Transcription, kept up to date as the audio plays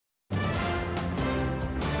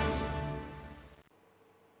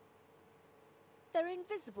They're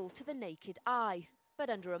invisible to the naked eye, but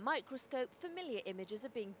under a microscope, familiar images are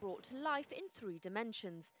being brought to life in 3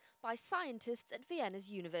 dimensions by scientists at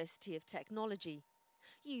Vienna's University of Technology.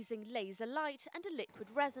 Using laser light and a liquid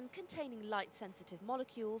resin containing light-sensitive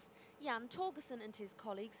molecules, Jan Torgersen and his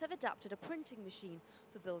colleagues have adapted a printing machine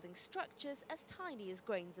for building structures as tiny as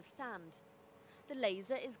grains of sand. The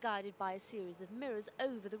laser is guided by a series of mirrors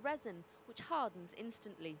over the resin, which hardens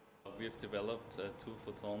instantly. We've developed a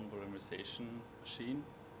 2-photon polymerization machine.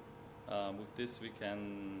 With this we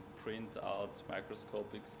can print out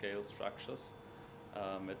microscopic scale structures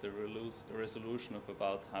at a resolution of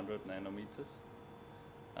about 100 nanometers.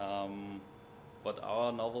 But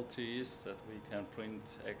our novelty is that we can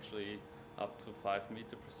print actually up to 5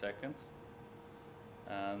 meters per second,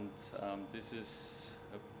 and this is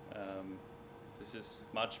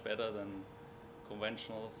much better than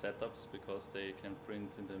conventional setups because they can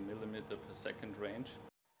print in the millimeter per second range.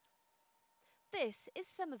 This is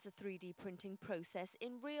some of the 3D printing process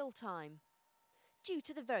in real time. Due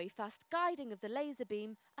to the very fast guiding of the laser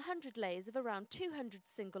beam, 100 layers of around 200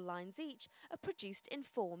 single lines each are produced in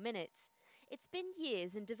 4 minutes. It's been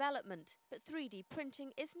years in development, but 3D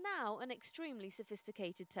printing is now an extremely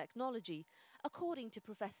sophisticated technology, according to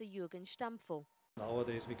Professor Jürgen Stampfel.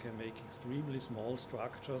 Nowadays we can make extremely small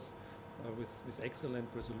structures with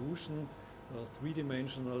excellent resolution,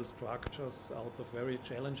 3-dimensional structures out of very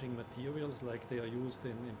challenging materials like they are used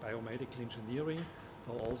in biomedical engineering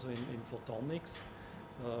or also in photonics.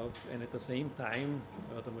 And at the same time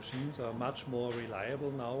the machines are much more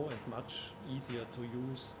reliable now and much easier to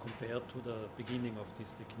use compared to the beginning of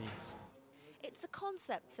these techniques. It's a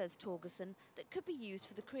concept, says Torgersen, that could be used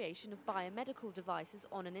for the creation of biomedical devices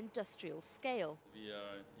on an industrial scale. We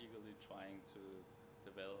are eagerly trying to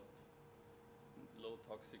develop low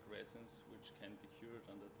toxic resins which can be cured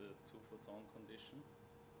under the 2-photon condition.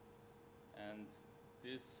 And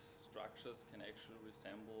these structures can actually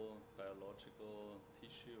resemble biological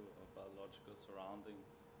tissue or biological surrounding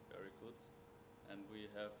very good. And we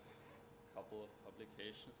have a couple of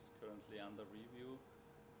publications currently under review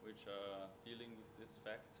which are dealing with this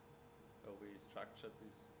fact, where we structure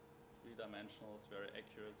these 3-dimensional, very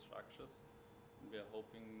accurate structures. And we are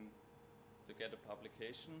hoping to get a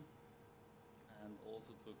publication and also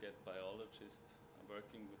to get biologists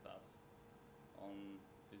working with us on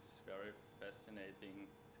this very fascinating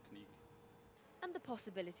technique. And the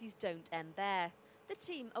possibilities don't end there. The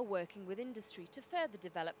team are working with industry to further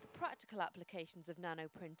develop the practical applications of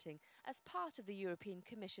nanoprinting as part of the European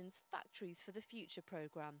Commission's Factories for the Future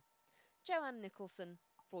programme. Joanne Nicholson,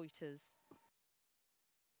 Reuters.